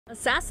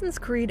Assassin's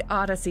Creed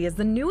Odyssey is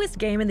the newest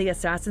game in the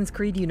Assassin's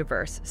Creed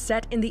universe,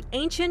 set in the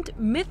ancient,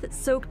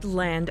 myth-soaked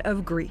land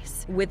of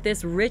Greece. With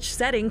this rich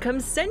setting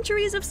comes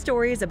centuries of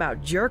stories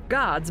about jerk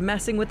gods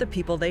messing with the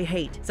people they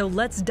hate. So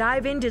let's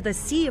dive into the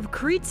sea of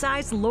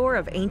Creed-sized lore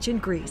of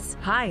ancient Greece.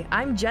 Hi,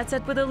 I'm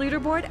Jetset with a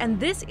leaderboard, and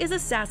this is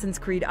Assassin's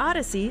Creed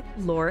Odyssey,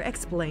 Lore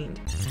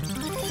Explained.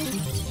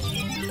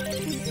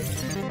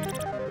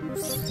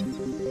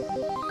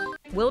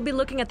 We'll be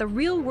looking at the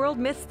real-world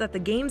myths that the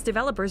game's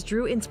developers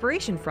drew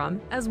inspiration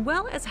from, as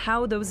well as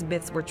how those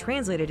myths were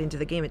translated into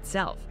the game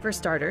itself. For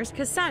starters,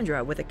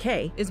 Cassandra, with a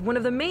K, is one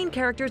of the main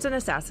characters in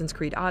Assassin's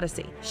Creed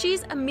Odyssey.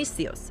 She's a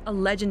Misthios, a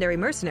legendary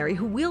mercenary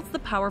who wields the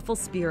powerful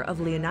spear of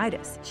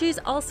Leonidas. She's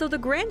also the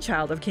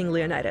grandchild of King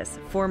Leonidas,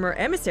 former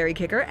emissary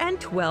kicker and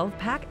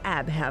 12-pack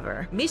ab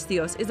haver.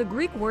 Misthios is a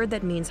Greek word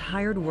that means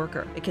hired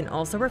worker. It can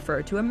also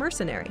refer to a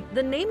mercenary.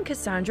 The name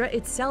Cassandra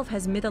itself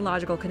has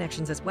mythological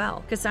connections as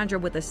well. Cassandra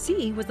with a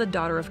C was the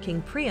daughter of King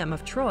Priam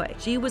of Troy.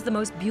 She was the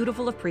most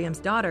beautiful of Priam's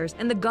daughters,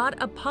 and the god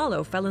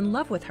Apollo fell in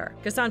love with her.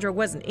 Cassandra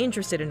wasn't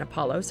interested in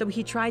Apollo, so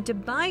he tried to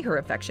buy her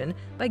affection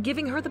by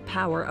giving her the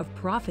power of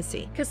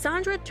prophecy.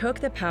 Cassandra took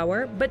the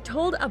power, but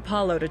told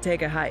Apollo to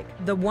take a hike.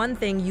 The one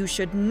thing you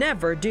should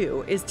never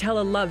do is tell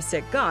a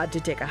lovesick god to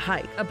take a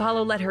hike.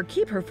 Apollo let her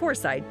keep her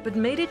foresight, but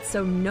made it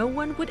so no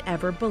one would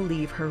ever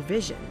believe her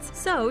visions.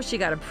 So she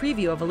got a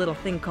preview of a little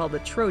thing called the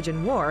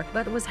Trojan War,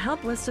 but was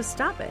helpless to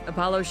stop it.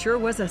 Apollo sure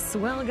was a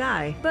swell guy.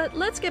 But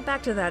let's get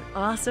back to that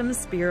awesome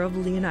spear of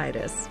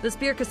Leonidas. The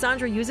spear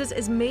Cassandra uses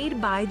is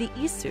made by the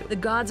Isu, the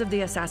gods of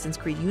the Assassin's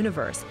Creed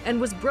universe, and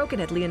was broken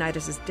at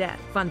Leonidas' death.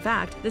 Fun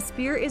fact, the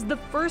spear is the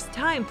first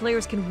time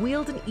players can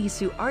wield an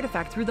Isu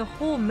artifact through the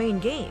whole main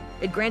game.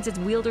 It grants its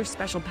wielder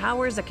special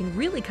powers that can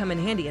really come in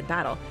handy in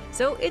battle,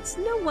 so it's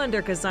no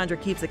wonder Cassandra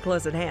keeps it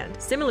close at hand.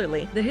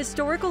 Similarly, the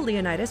historical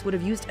Leonidas would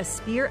have used a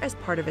spear as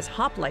part of his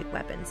hoplite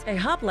weapons. A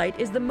hoplite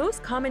is the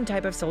most common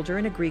type of soldier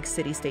in a Greek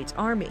city-state's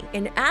army.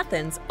 In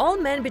Athens, all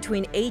men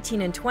between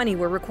 18 and 20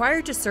 were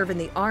required to serve in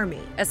the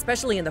army,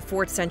 especially in the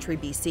 4th century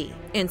BC.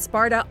 In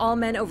Sparta, all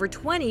men over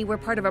 20 were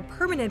part of a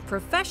permanent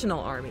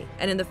professional army,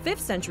 and in the 5th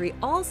century,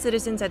 all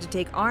citizens had to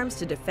take arms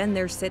to defend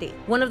their city.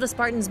 One of the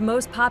Spartans'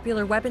 most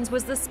popular weapons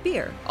was the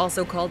spear,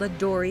 also called a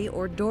dori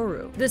or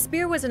doru. The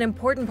spear was an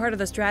important part of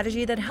the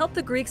strategy that helped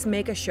the Greeks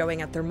make a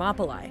showing at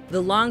Thermopylae.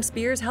 The long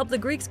spears helped the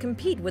Greeks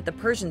compete with the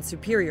Persians'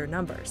 superior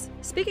numbers.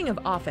 Speaking of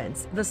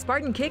offense, the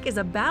Spartan kick is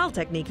a battle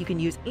technique you can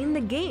use in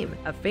the game,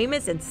 a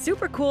famous and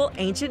super cool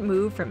ancient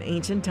move from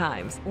ancient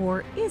times.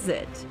 Or is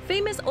it?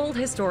 Famous old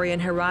historian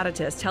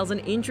Herodotus tells an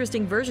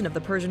interesting version of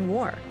the Persian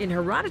War. In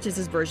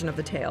Herodotus' version of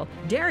the tale,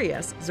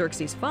 Darius,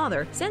 Xerxes'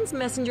 father, sends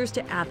messengers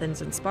to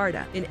Athens and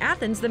Sparta. In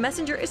Athens, the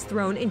messenger is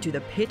thrown into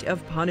the pit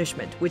of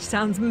punishment, which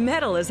sounds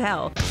metal as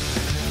hell.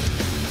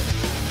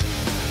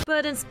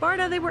 But in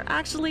Sparta, they were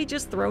actually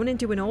just thrown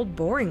into an old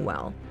boring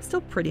well.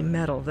 Still pretty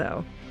metal,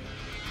 though.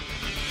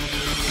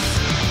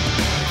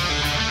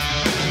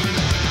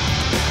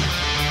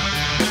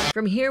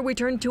 From here, we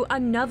turn to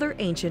another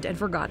ancient and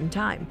forgotten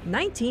time,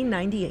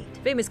 1998.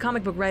 Famous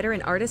comic book writer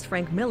and artist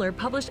Frank Miller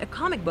published a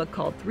comic book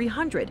called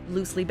 300,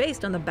 loosely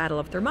based on the Battle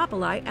of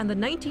Thermopylae and the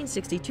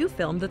 1962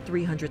 film The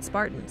 300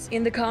 Spartans.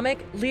 In the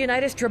comic,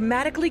 Leonidas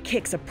dramatically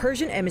kicks a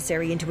Persian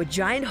emissary into a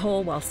giant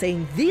hole while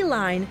saying the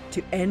line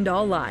to end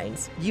all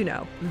lines. You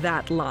know,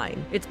 that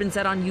line. It's been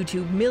said on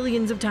YouTube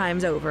millions of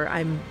times over.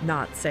 I'm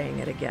not saying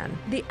it again.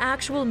 The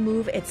actual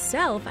move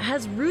itself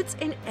has roots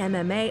in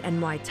MMA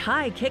and Muay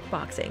Thai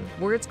kickboxing,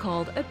 where it's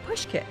called a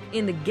push kick.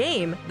 In the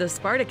game, the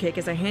Sparta kick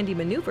is a handy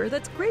maneuver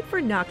that's great for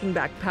knocking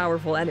back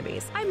powerful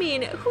enemies. I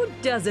mean, who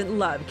doesn't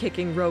love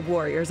kicking rogue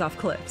warriors off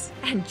cliffs?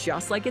 And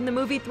just like in the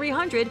movie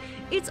 300,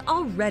 it's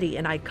already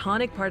an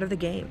iconic part of the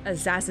game.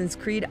 Assassin's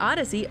Creed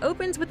Odyssey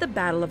opens with the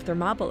Battle of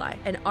Thermopylae.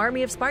 An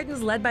army of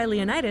Spartans led by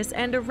Leonidas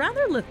and a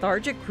rather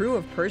lethargic crew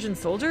of Persian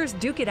soldiers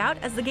duke it out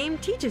as the game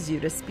teaches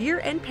you to spear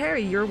and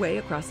parry your way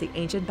across the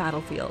ancient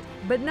battlefield.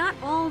 But not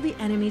all the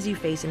enemies you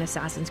face in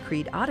Assassin's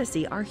Creed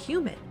Odyssey are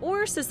human,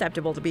 or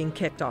susceptible to being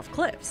kicked off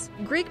cliffs.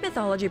 Greek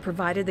mythology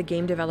provided the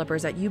game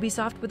developers at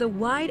Ubisoft with a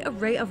wide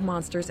array of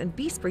monsters and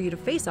beasts for you to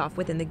face off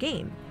within the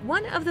game.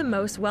 One of the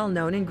most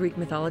well-known in Greek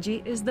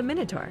mythology is the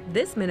Minotaur.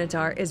 This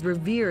Minotaur is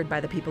revered by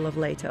the people of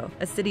Leto,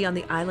 a city on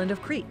the island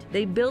of Crete.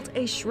 They built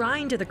a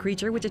shrine to the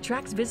creature which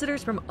attracts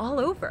visitors from all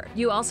over.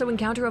 You also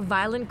encounter a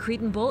violent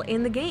Cretan bull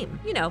in the game.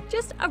 You know,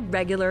 just a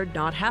regular,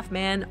 not half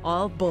man,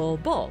 all bull.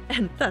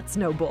 And that's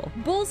no bull.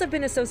 Bulls have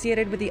been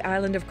associated with the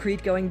island of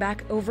Crete going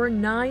back over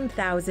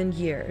 9,000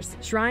 years.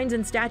 Shrines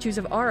and statues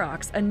of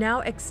aurochs, a now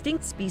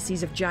extinct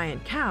species of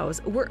giant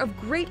cows, were of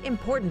great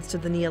importance to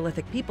the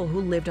Neolithic people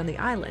who lived on the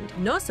island.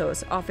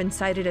 Knossos, often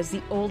cited as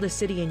the oldest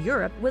city in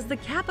Europe, was the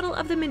capital symbol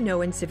of the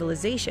Minoan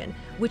civilization,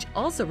 which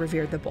also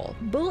revered the bull.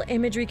 Bull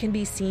imagery can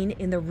be seen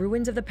in the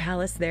ruins of the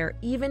palace there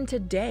even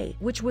today,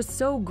 which was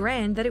so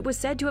grand that it was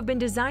said to have been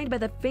designed by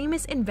the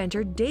famous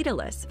inventor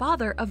Daedalus,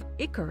 father of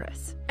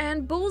Icarus.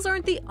 And bulls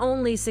aren't the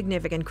only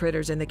significant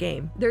critters in the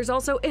game. There's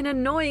also an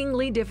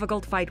annoyingly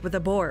difficult fight with a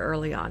boar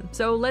early on.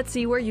 So let's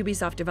see where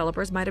Ubisoft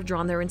developers might have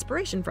drawn their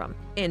inspiration from.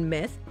 In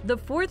Myth, the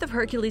fourth of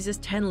Hercules'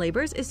 10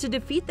 labors is to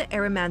defeat the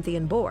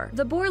Erymanthian boar.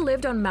 The boar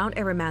lived on Mount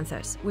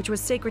Erymanthus, which was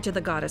sacred to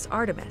the goddess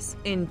Artemis.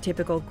 In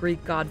typical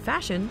Greek god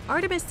fashion,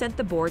 Artemis sent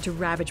the boar to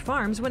ravage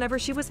farms whenever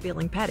she was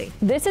feeling petty.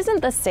 This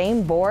isn't the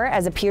same boar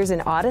as appears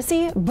in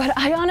Odyssey, but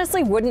I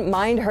honestly wouldn't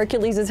mind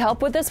Hercules'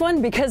 help with this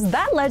one because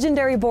that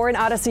legendary boar in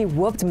Odyssey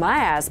whooped my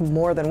ass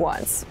more than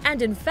once.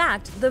 And in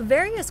fact, the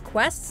various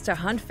quests to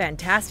hunt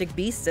fantastic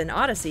beasts in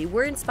Odyssey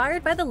were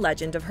inspired by the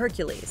legend of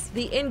Hercules.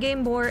 The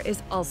in-game boar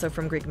is also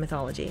from Greek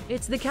mythology.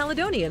 It's the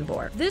Caledonian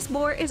boar. This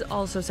boar is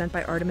also sent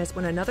by Artemis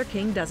when another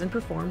king doesn't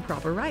perform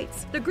proper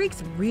rites. The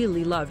Greeks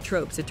really love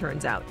tropes, it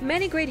turns out.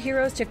 Many great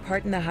heroes took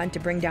part in the hunt to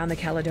bring down the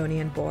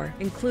Caledonian boar,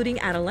 including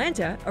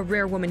Atalanta, a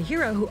rare woman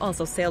hero who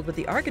also sailed with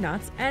the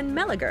Argonauts, and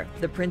Meleager,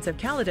 the prince of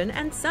Caledon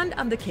and son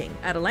of the king.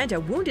 Atalanta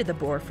wounded the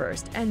boar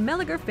first, and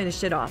Meleager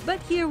finished it off,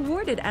 but he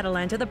awarded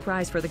Atalanta the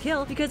prize for the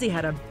kill because he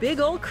had a big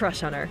old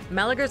crush on her.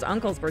 Meleager's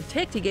uncles were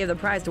ticked he gave the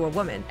prize to a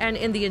woman, and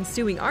in the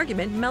ensuing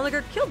argument,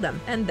 Meleager killed them,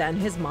 and then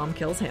his mom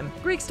kills him.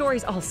 Greek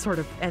stories all sort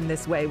of end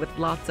this way, with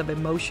lots of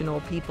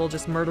emotional people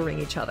just murdering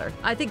each other.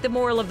 I think the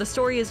moral of the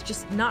story is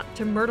just not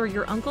to murder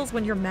your uncles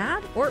when you're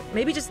mad, or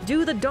maybe just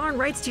do the darn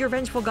rights to your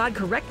vengeful god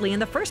correctly in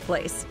the first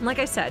place. Like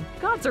I said,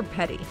 gods are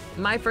petty.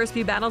 My first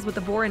few battles with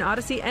the boar in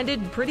Odyssey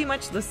ended pretty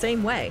much the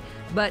same way,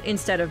 but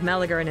instead of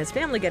Meleager and his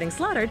family getting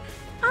slaughtered,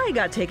 I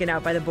got taken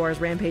out by the boar's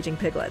rampaging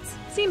piglets.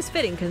 Seems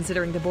fitting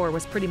considering the boar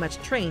was pretty much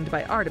trained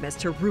by Artemis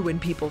to ruin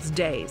people's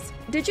days.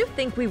 Did you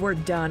think we were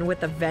done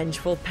with the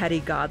vengeful petty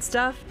god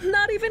stuff?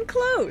 Not even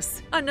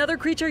close! Another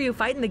creature you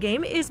fight in the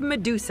game is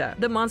Medusa.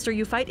 The monster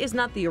you fight is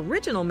not the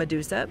original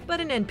Medusa,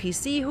 but an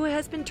NPC who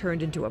has been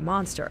turned into a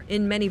monster.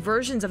 In many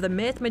versions of the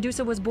myth,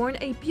 Medusa was born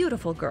a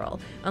beautiful girl,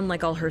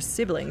 unlike all her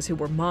siblings who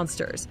were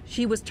monsters.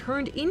 She was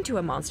turned into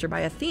a monster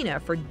by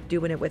Athena for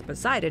doing it with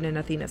Poseidon in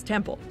Athena's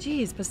temple.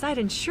 Geez,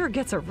 Poseidon sure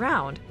gets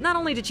around. Not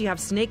only did she have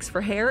snakes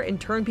for hair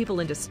and turn people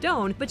into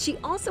stone, but she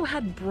also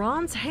had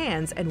bronze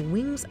hands and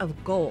wings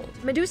of gold.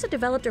 Medusa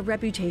developed a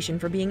reputation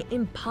for being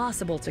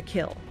impossible to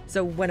kill.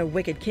 So when a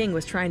wicked king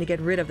was trying to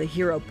get rid of the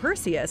hero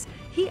Perseus,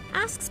 he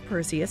asks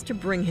Perseus to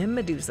bring him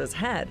Medusa's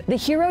head. The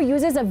hero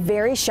uses a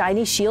very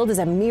shiny shield as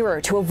a mirror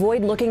to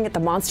avoid looking at the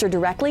monster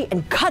directly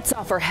and cuts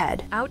off her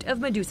head. Out of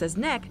Medusa's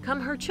neck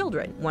come her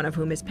children, one of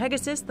whom is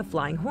Pegasus, the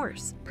flying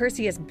horse.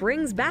 Perseus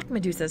brings back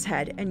Medusa's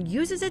head and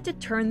uses it to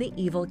turn the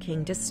evil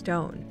king to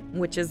stone,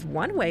 which is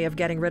one way of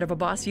getting rid of a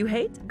boss you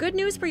hate. Good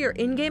news for your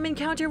in-game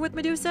encounter with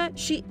Medusa,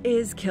 she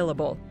is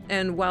killable.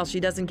 And while she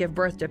doesn't give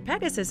birth to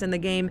Pegasus in the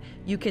game,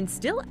 you can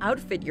still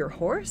outfit your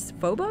horse,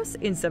 Phobos,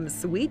 in some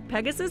sweet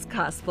Pegasus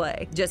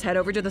cosplay. Just head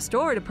over to the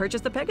store to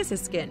purchase the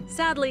Pegasus skin.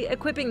 Sadly,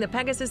 equipping the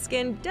Pegasus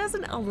skin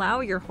doesn't allow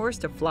your horse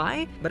to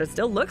fly, but it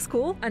still looks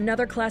cool.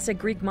 Another classic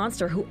Greek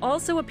monster who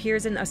also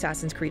appears in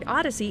Assassin's Creed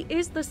Odyssey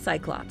is the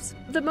Cyclops.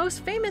 The most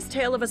famous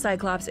tale of a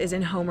Cyclops is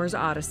in Homer's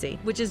Odyssey,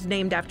 which is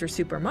named after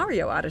Super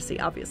Mario Odyssey,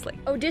 obviously.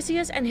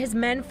 Odysseus and his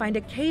men find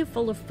a cave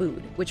full of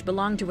food, which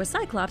belonged to a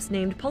Cyclops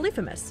named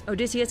Polyphemus.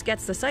 Odysseus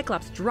gets the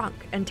Cyclops drunk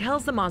and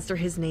tells the monster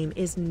his name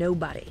is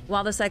Nobody.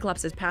 While the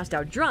Cyclops is passed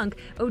out drunk,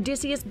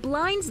 Odysseus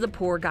blinds the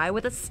poor guy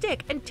with a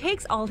stick and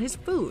takes all his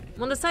food.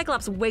 When the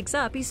Cyclops wakes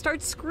up, he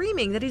starts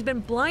screaming that he's been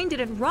blinded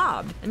and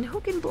robbed, and who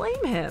can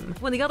blame him?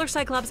 When the other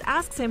Cyclops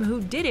asks him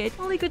who did it,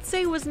 all he could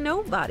say was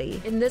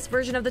nobody. In this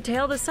version of the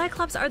tale, the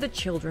Cyclops are the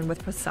children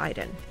with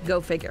Poseidon.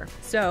 Go figure.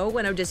 So,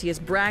 when Odysseus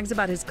brags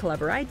about his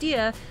clever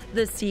idea,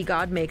 the sea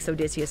god makes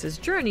Odysseus'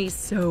 journey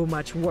so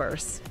much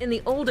worse. In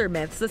the older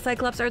myths, the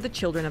Cyclops are the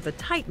children of the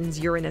Titans,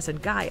 Uranus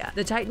and Gaia.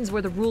 The Titans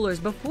were the rulers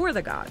before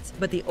the gods,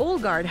 but the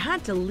old guard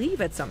had to leave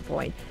at some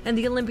point, and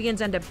the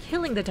Olympians end up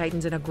killing the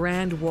Titans in a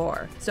grand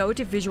war. So,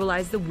 to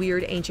visualize the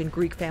weird ancient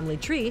Greek family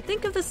tree,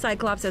 think of the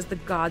Cyclops as the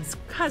gods'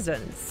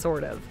 cousins,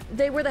 sort of.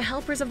 They were the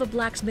helpers of the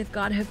blacksmith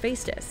god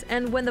Hephaestus,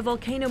 and when the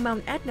volcano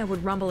Mount Etna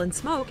would rumble and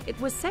smoke, it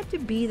was said to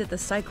be that the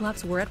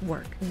Cyclops were at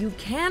work. You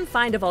can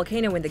find a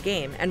volcano in the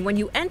game, and when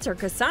you enter,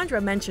 Cassandra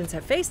mentions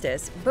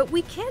Hephaestus, but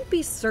we can't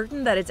be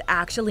certain that it's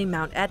actually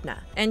Mount Etna.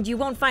 And you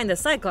won't find the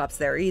Cyclops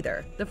there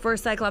either. The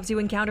first Cyclops you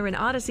encounter in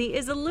Odyssey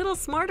is a little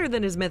smarter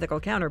than his mythical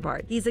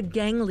counterpart. He's a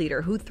gang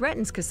leader who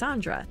threatens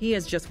Cassandra. He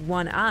has just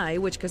one eye,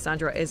 which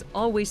Cassandra is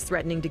always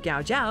threatening to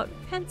gouge out,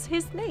 hence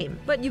his name.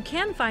 But you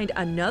can find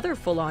another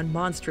full-on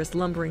monstrous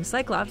lumbering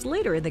Cyclops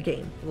later in the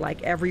game.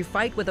 Like every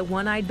fight with a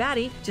one-eyed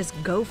baddie, just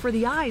go for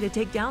the eye to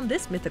take down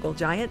this mythical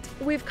giant.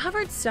 We've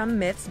covered some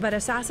myths, but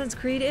Assassin's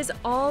Creed is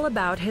all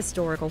about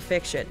historical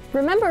fiction.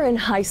 Remember in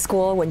high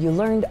school when you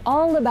learned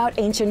all about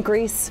ancient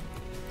Greece?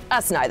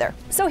 Us neither.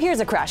 So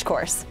here's a crash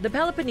course. The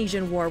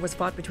Peloponnesian War was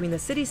fought between the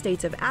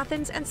city-states of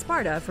Athens and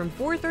Sparta from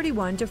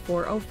 431 to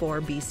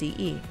 404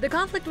 BCE. The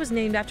conflict was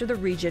named after the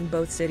region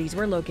both cities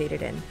were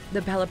located in,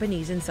 the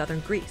Peloponnese in southern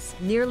Greece.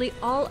 Nearly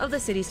all of the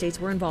city-states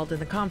were involved in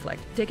the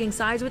conflict, taking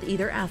sides with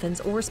either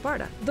Athens or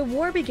Sparta. The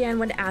war began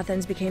when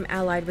Athens became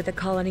allied with the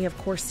colony of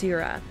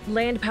Corcyra.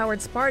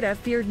 Land-powered Sparta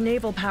feared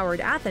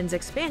naval-powered Athens'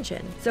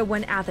 expansion, so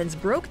when Athens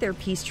broke their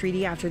peace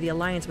treaty after the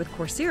alliance with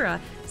Corcyra,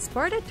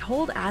 Sparta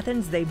told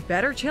Athens they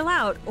better chill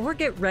out or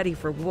get ready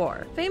for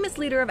war. Famous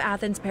leader of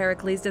Athens,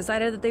 Pericles,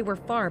 decided that they were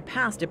far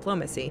past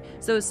diplomacy,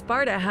 so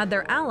Sparta had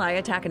their ally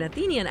attack an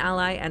Athenian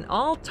ally and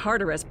all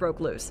Tartarus broke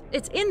loose.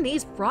 It's in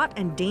these fraught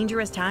and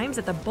dangerous times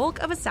that the bulk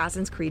of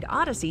Assassin's Creed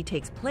Odyssey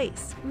takes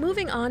place.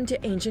 Moving on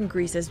to ancient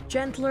Greece's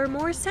gentler,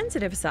 more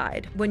sensitive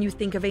side. When you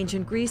think of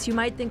ancient Greece, you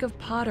might think of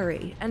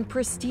pottery and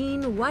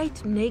pristine,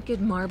 white,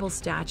 naked marble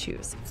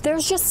statues.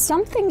 There's just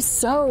something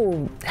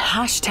so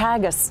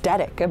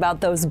 #aesthetic about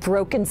those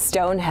broken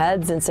stone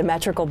heads and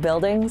symmetrical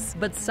buildings.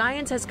 But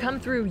science has come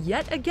through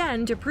yet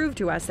again to prove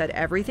to us that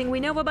everything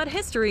we know about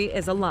history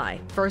is a lie.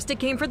 First it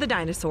came for the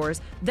dinosaurs,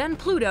 then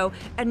Pluto,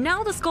 and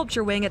now the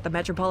sculpture wing at the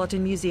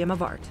Metropolitan Museum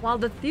of Art. While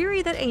the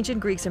theory that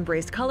ancient Greeks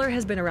embraced color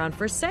has been around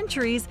for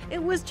centuries,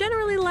 it was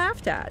generally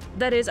laughed at.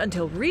 That is,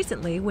 until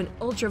recently, when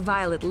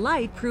ultraviolet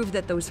light proved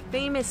that those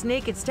famous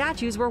naked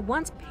statues were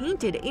once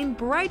painted in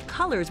bright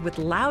colors with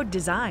loud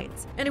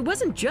designs. And it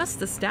wasn't just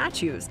the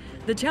statues.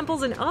 The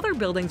temples and other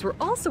buildings were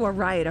also a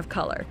riot of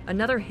color.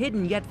 Another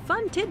hidden yet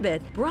fun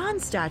tidbit,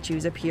 bronze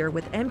statues appear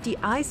with empty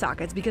eye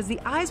sockets because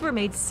the eyes were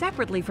made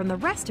separately from the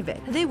rest of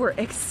it. They were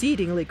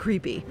exceedingly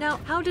creepy.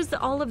 Now, how does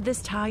all of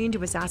this tie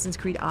into Assassin's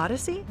Creed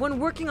Odyssey? When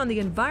working on the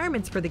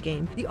environments for the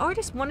game, the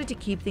artist wanted to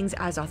keep things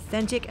as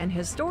authentic and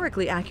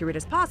historically accurate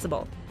as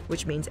possible,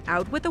 which means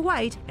out with the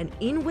white and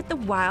in with the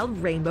wild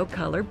rainbow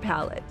color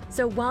palette.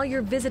 So while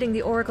you're visiting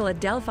the Oracle at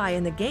Delphi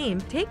in the game,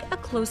 take a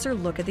closer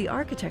look at the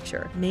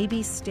architecture.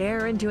 Maybe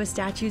stare into a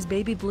statue's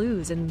baby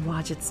blues and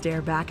watch it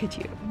stare back at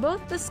you.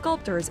 Both the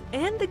sculptors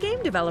and the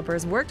game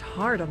developers worked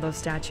hard on those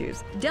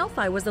statues.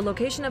 Delphi was the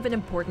location of an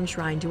important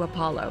shrine to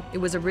Apollo. It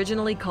was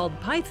originally called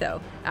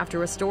Pytho,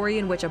 after a story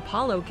in which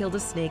Apollo killed a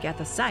snake at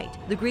the site.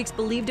 The Greeks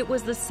believed it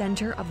was the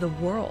center of the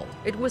world.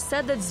 It was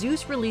said that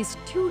Zeus released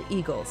two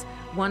eagles,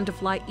 one to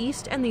fly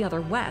east and the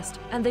other west,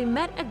 and they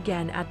met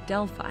again at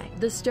Delphi.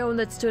 The stone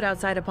that stood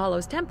outside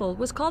Apollo's temple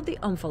was called the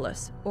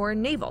Omphalos, or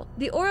navel.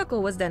 The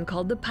oracle was then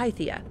called the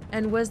Pythia,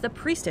 and was the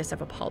priestess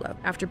of Apollo.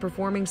 After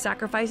performing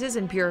sacrifices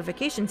and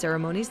purification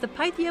ceremonies, the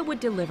Pythia would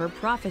deliver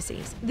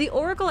prophecies. The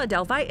Oracle at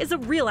Delphi is a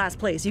real-ass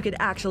place you could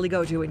actually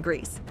go to in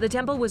Greece. The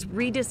temple was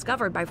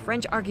rediscovered by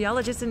French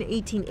archaeologists in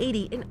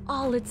 1880 in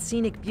all its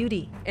scenic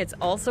beauty. It's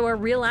also a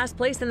real-ass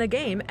place in the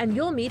game, and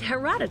you'll meet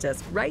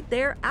Herodotus right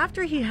there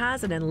after he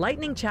has an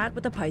enlightening chat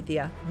with the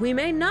Pythia. We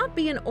may not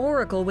be an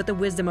oracle with the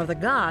wisdom of the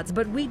gods,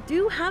 but we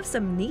do have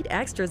some neat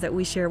extras that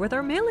we share with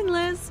our mailing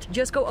list.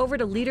 Just go over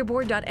to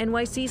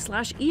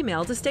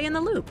leaderboard.nyc/email to stay in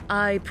the loop.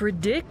 I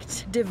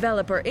predict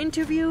developer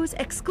interviews,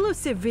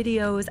 exclusive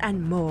videos,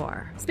 and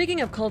more.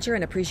 Speaking of culture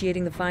and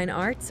appreciating the fine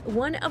arts,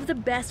 one of the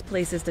best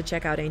places to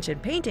check out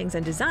ancient paintings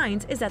and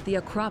designs is at the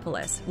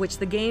Acropolis, which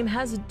the game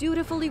has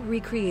dutifully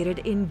recreated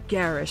in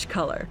garish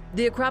color.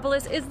 The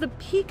Acropolis is the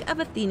peak of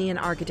Athenian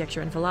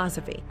architecture and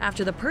philosophy.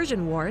 After the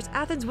Persian Wars,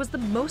 Athens was the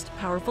most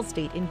powerful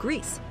state in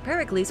Greece.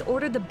 Pericles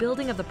ordered the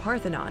building of the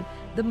Parthenon,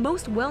 the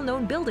most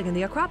well-known building in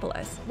the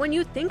Acropolis. When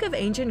you think of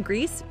ancient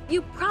Greece,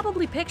 you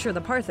probably picture the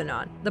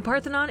Parthenon. The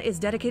Parthenon is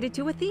dedicated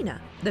to Athena,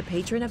 the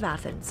patron of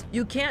Athens.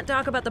 You can't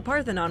talk about the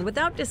Parthenon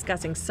without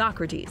discussing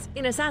Socrates.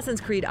 In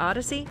Assassin's Creed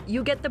Odyssey,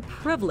 you get the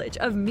privilege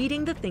of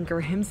meeting the thinker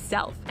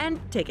himself, and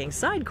taking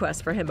side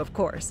quests for him, of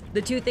course.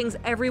 The two things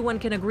everyone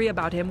can agree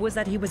about him was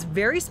that he was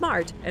very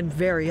smart and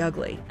very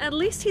ugly. At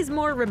least he's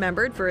more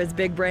remembered for his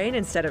big brain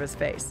instead of his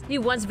face. He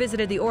once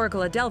visited the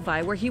Oracle at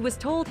Delphi, where he was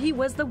told he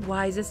was the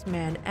wisest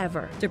man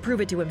ever. To prove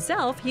it to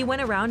himself, he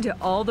went around to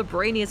all the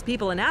brainiest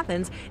people in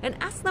Athens and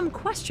asked them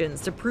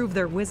questions to prove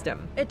their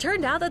wisdom. It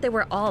turned out that they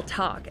were all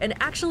talk and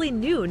actually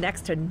knew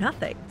next to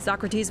nothing.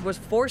 Socrates was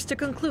forced to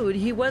conclude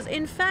he was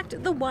in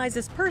fact the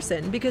wisest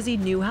person because he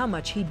knew how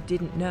much he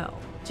didn't know.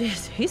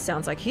 Jeez, he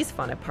sounds like he's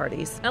fun at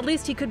parties. At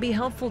least he could be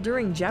helpful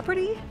during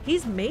Jeopardy?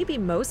 He's maybe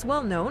most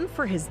well known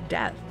for his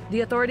death.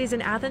 The authorities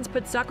in Athens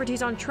put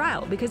Socrates on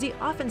trial because he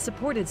often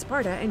supported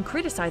Sparta and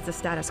criticized the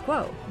status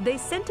quo. They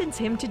sentenced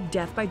him to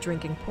death by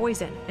drinking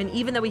poison, and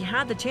even though he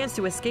had the chance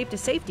to escape to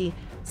safety,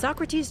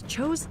 Socrates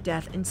chose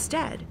death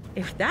instead.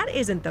 If that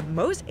isn't the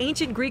most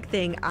ancient Greek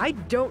thing, I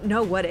don't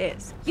know what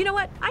is. You know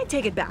what? I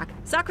take it back.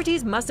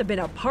 Socrates must have been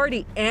a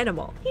party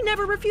animal. He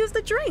never refused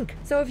to drink.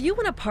 So if you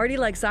want to party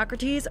like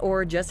Socrates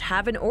or just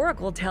have an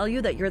oracle tell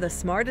you that you're the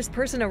smartest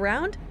person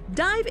around,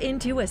 dive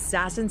into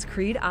Assassin's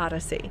Creed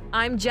Odyssey.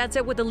 I'm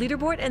Jetset with the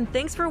Leaderboard, and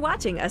thanks for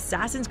watching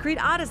Assassin's Creed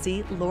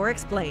Odyssey Lore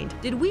Explained.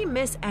 Did we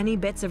miss any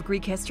bits of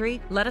Greek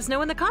history? Let us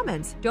know in the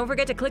comments. Don't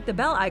forget to click the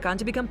bell icon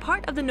to become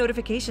part of the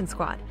notification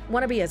squad.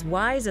 Want to be as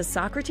wise as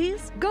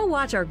Socrates? Go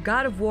watch our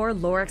God of War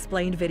lore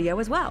explained video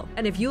as well.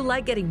 And if you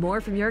like getting more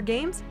from your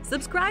games,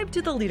 subscribe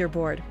to The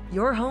Leaderboard,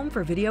 your home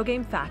for video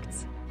game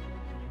facts.